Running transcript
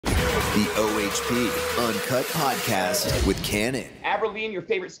The OHP Uncut Podcast with Kannon. Avril Lavigne, your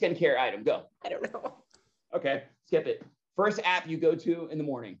favorite skincare item. Go. I don't know. Okay, skip it. First app you go to in the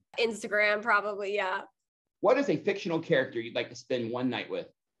morning. Instagram, probably, yeah. What is a fictional character you'd like to spend one night with?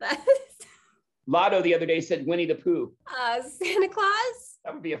 Lotto the other day said Winnie the Pooh. Santa Claus?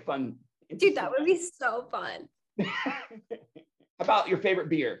 That would be a fun. Dude, that would be so fun. How about your favorite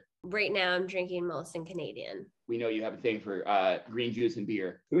beer? Right now, I'm drinking Molson Canadian. We know you have a thing for green juice and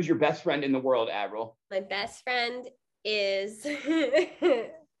beer. Who's your best friend in the world, Avril? My best friend is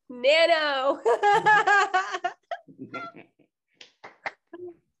Nano.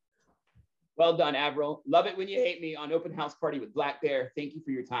 Well done, Avril. Love it when you hate me on Open House Party with Black Bear. Thank you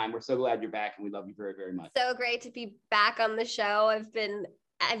for your time. We're so glad you're back, and we love you very, very much. So great to be back on the show.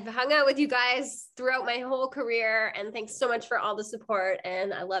 I've hung out with you guys throughout my whole career, and thanks so much for all the support,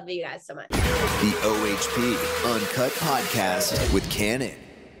 and I love you guys so much. The OHP Uncut Podcast with Kannon.